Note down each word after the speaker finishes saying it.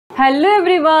Hello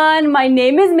everyone, my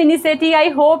name is Mini Sethi. I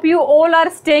hope you all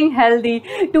are staying healthy.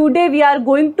 Today we are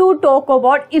going to talk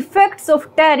about effects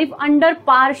of tariff under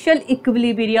partial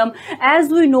equilibrium. As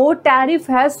we know, tariff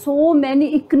has so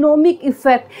many economic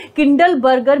effects.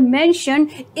 Kindleberger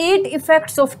mentioned 8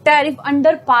 effects of tariff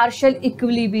under partial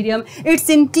equilibrium. It's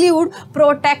include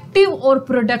protective or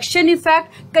production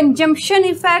effect, consumption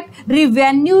effect,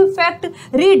 revenue effect,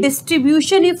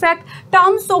 redistribution effect,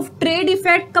 terms of trade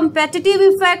effect, competitive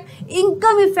effect,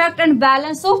 income effect and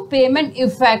balance of payment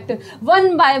effect.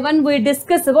 One by one we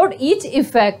discuss about each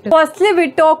effect. Firstly,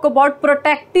 we talk about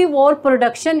protective or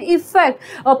production effect.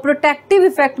 A protective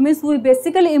effect means we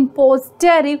basically impose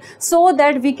tariff so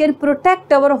that we can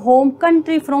protect our home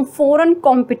country from foreign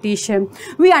competition.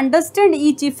 We understand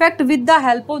each effect with the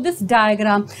help of this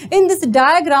diagram. In this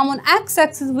diagram, on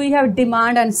x-axis we have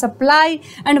demand and supply,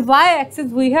 and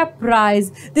y-axis we have price.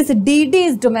 This DD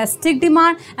is domestic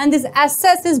demand and this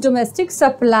SS is domestic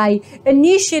supply.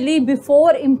 Initially,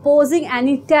 before imposing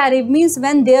any tariff, means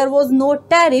when there was no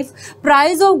tariff,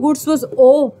 price of goods was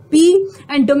OP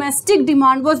and domestic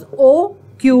demand was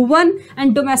OQ1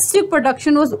 and domestic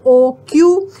production was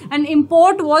OQ and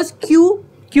import was Q1.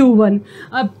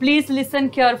 Please listen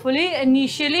carefully.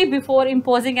 Initially, before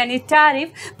imposing any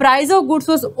tariff, price of goods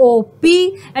was OP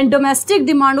and domestic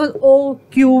demand was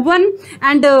OQ1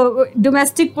 and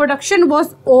domestic production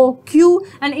was OQ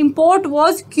and import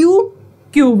was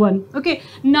Q1. Okay,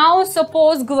 now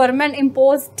suppose government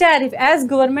imposed tariff. As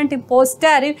government imposed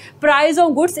tariff, price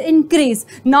of goods increase.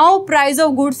 Now price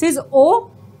of goods is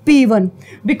P1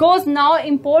 because now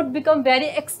import become very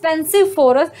expensive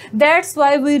for us. That's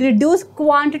why we reduce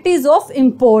quantities of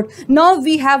import. Now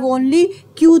we have only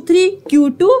Q3,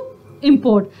 Q2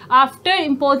 import. After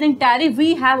imposing tariff,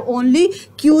 we have only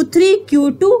Q3,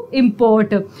 Q2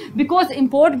 import. Because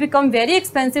import become very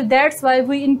expensive, that's why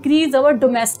we increase our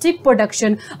domestic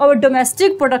production. Our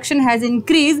domestic production has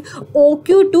increased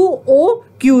OQ to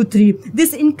OQ3.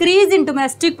 This increase in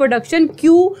domestic production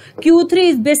Q3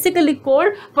 is basically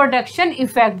called production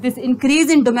effect. This increase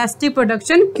in domestic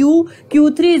production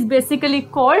Q3 is basically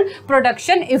called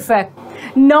production effect.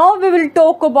 Now we will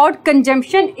talk about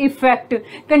consumption effect.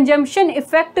 Consumption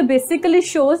effect basically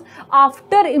shows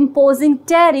after imposing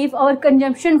tariff, our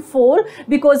consumption fall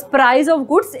because price of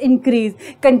goods increase.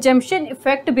 Consumption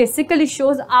effect basically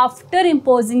shows after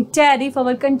imposing tariff,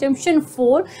 our consumption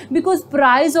fall because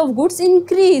price of goods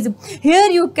increase. Here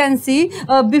you can see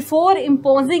before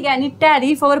imposing any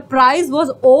tariff, our price was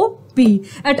OP.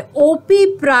 At OP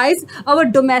price, our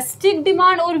domestic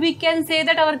demand, or we can say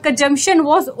that our consumption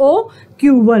was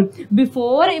OQ1.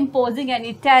 Before imposing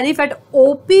any tariff at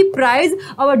OP price,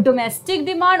 our domestic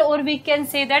demand, or we can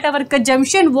say that our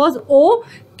consumption was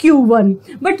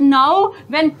OQ1. But now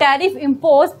when tariff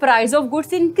imposed, price of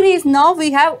goods increase. Now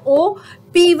we have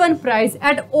P1 price.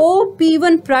 At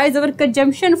P1 price, our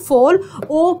consumption fall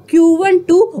OQ1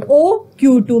 to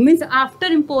OQ2. Means after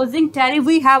imposing tariff,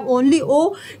 we have only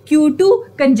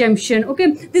OQ2 consumption.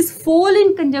 Okay, this fall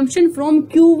in consumption from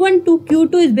Q1 to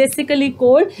Q2 is basically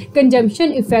called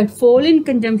consumption effect. Fall in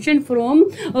consumption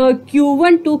from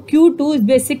Q1 to Q2 is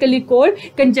basically called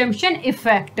consumption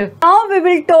effect. Now we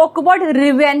will talk about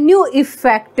revenue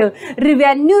effect.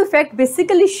 Revenue effect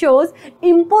basically shows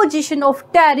imposition of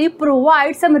tariff provides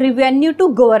some revenue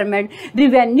to government.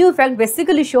 Revenue effect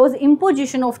basically shows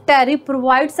imposition of tariff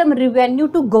provides some revenue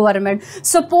to government.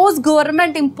 Suppose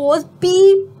government impose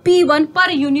P1 per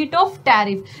unit of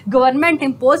tariff. Government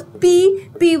impose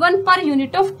P1 per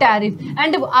unit of tariff,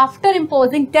 and after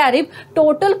imposing tariff,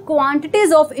 total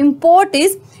quantities of import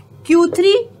is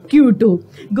Q3, Q2.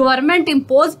 Government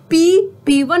impose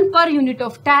P1 per unit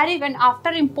of tariff, and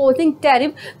after imposing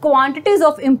tariff, quantities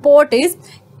of import is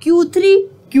Q3,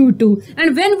 Q2.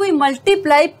 And when we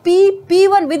multiply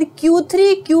P1 with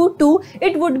Q3, Q2,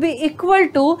 it would be equal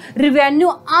to revenue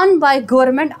earned by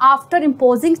government after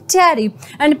imposing tariff.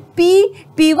 And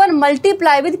P1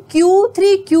 multiply with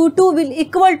Q3, Q2 will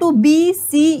equal to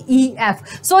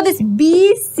BCEF. So this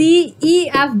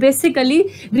BCEF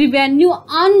basically revenue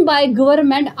earned by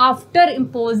government after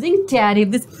imposing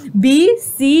tariff. This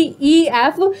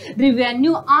BCEF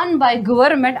revenue earned by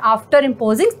government after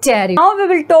imposing tariff. Now we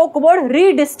will talk about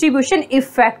redistribution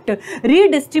effect.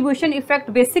 Redistribution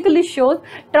effect basically shows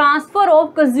transfer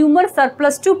of consumer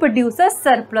surplus to producer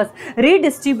surplus.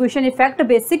 Redistribution effect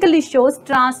basically shows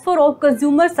transfer of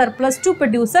consumer surplus to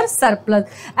producer surplus.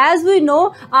 As we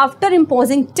know, after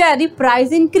imposing tariff,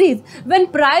 price increase. When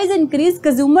price increase,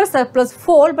 consumer surplus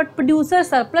fall, but producer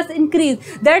surplus increase.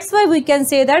 That's why we can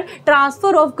say that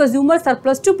transfer of consumer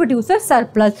surplus to producer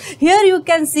surplus. Here you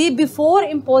can see before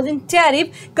imposing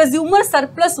tariff, consumer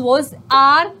surplus was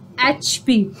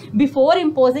RHP. Before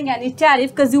imposing any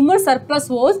tariff, consumer surplus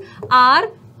was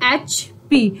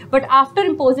RHP. But after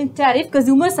imposing tariff,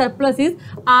 consumer surplus is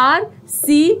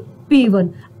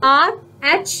RCP1.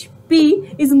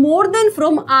 RHP is more than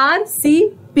from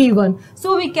RCP1.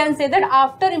 So we can say that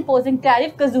after imposing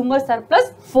tariff, consumer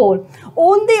surplus fall.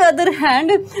 On the other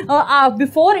hand,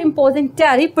 before imposing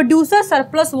tariff, producer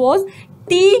surplus was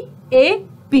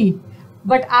TAP.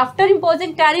 But after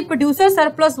imposing tariff, producer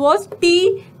surplus was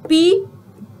TBP1.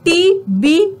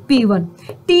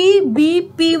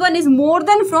 TBP1 is more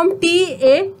than from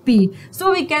TAP.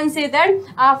 So we can say that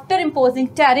after imposing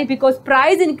tariff, because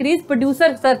price increase,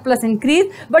 producer surplus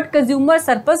increase, but consumer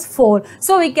surplus fall.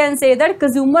 So we can say that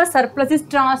consumer surplus is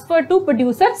transferred to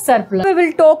producer surplus. We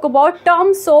will talk about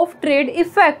terms of trade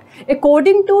effect.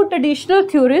 According to traditional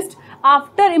theorists,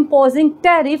 after imposing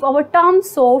tariff, our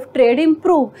terms of trade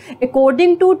improve.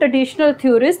 According to traditional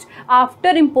theorists, after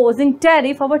imposing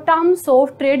tariff, our terms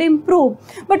of trade improve.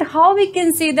 But how we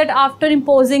can see that after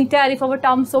imposing tariff, our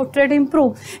terms of trade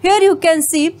improve? Here you can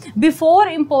see, before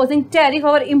imposing tariff,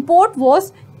 our import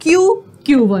was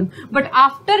Q1, but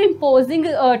after imposing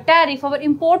tariff, our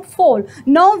import fall.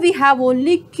 Now we have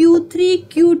only Q3,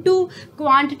 Q2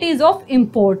 quantities of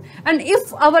import, and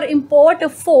if our import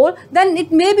fall, then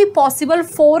it may be possible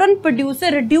foreign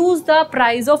producer reduce the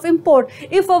price of import.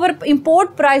 If our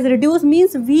import price reduce,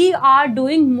 means we are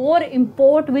doing more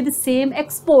import with same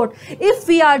export. If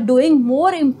we are doing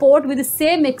more import with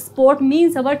same export,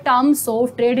 means our terms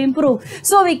of trade improve.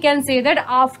 So we can say that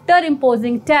after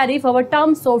imposing tariff, our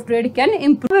terms of trade can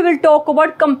improve. We will talk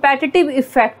about competitive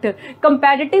effect.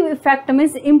 Competitive effect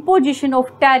means imposition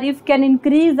of tariff can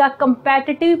increase the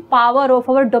competitive power of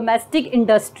our domestic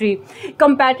industry.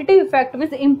 Competitive effect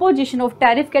means imposition of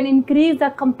tariff can increase the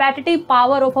competitive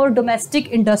power of our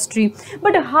domestic industry.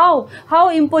 But how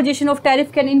imposition of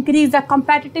tariff can increase the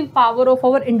competitive power of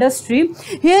our industry?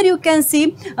 Here you can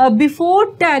see,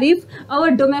 before tariff,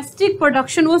 our domestic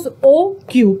production was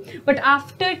OQ, but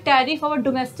after tariff, our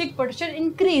domestic production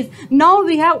increased. Now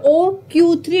we have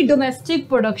OQ3 domestic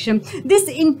production. This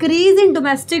increase in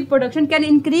domestic production can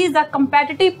increase the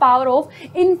competitive power of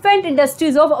infant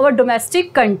industries of our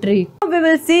domestic country. Now we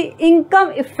will see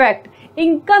income effect.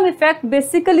 Income effect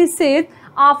basically says,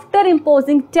 after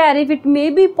imposing tariff, it may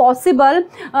be possible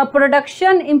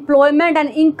production, employment and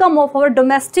income of our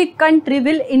domestic country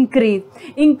will increase.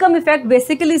 Income effect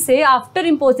basically say, after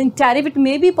imposing tariff, it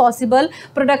may be possible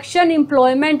production,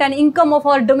 employment and income of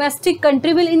our domestic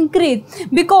country will increase,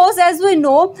 because as we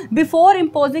know, before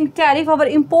imposing tariff, our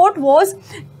import was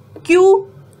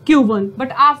Q1,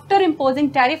 but after imposing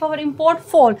tariff, our import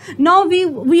fall. Now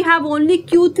we have only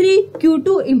Q3,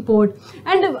 Q2 import,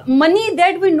 and money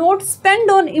that we not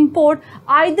spend on import,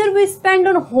 either we spend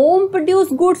on home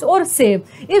produced goods or save.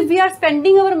 If we are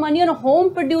spending our money on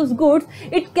home produced goods,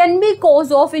 it can be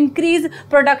cause of increased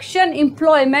production,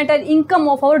 employment and income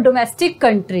of our domestic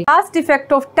country. Last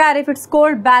effect of tariff, it's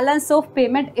called balance of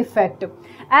payment effect.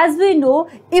 As we know,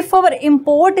 if our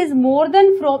import is more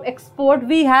than from export,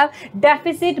 we have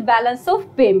deficit balance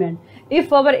of payment.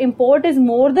 If our import is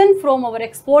more than from our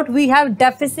export, we have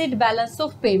deficit balance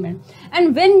of payment.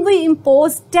 And when we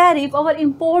impose tariff, our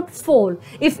import fall.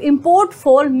 If import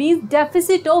fall, means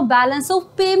deficit of balance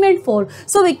of payment fall.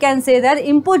 So we can say that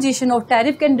imposition of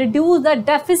tariff can reduce the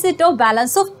deficit of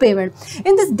balance of payment.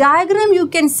 In this diagram, you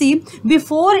can see,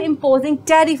 before imposing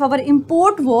tariff, our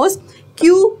import was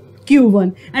Q1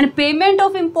 and payment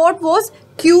of import was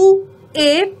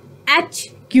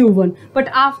QAHQ1, but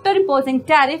after imposing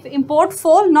tariff, import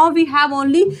fall. Now we have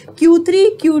only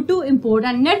Q3, Q2 import,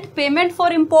 and net payment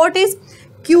for import is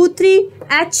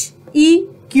Q3HEQ2.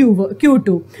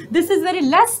 This is very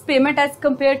less payment as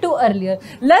compared to earlier.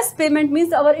 Less payment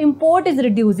means our import is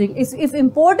reducing. If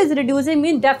import is reducing,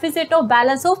 means deficit of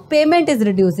balance of payment is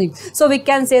reducing. So we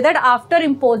can say that after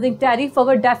imposing tariff,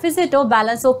 our deficit of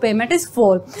balance of payment is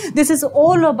fall. This is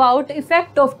all about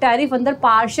effect of tariff under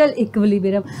partial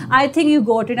equilibrium. I think you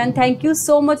got it, and thank you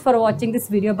so much for watching this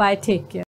video. Bye, take care.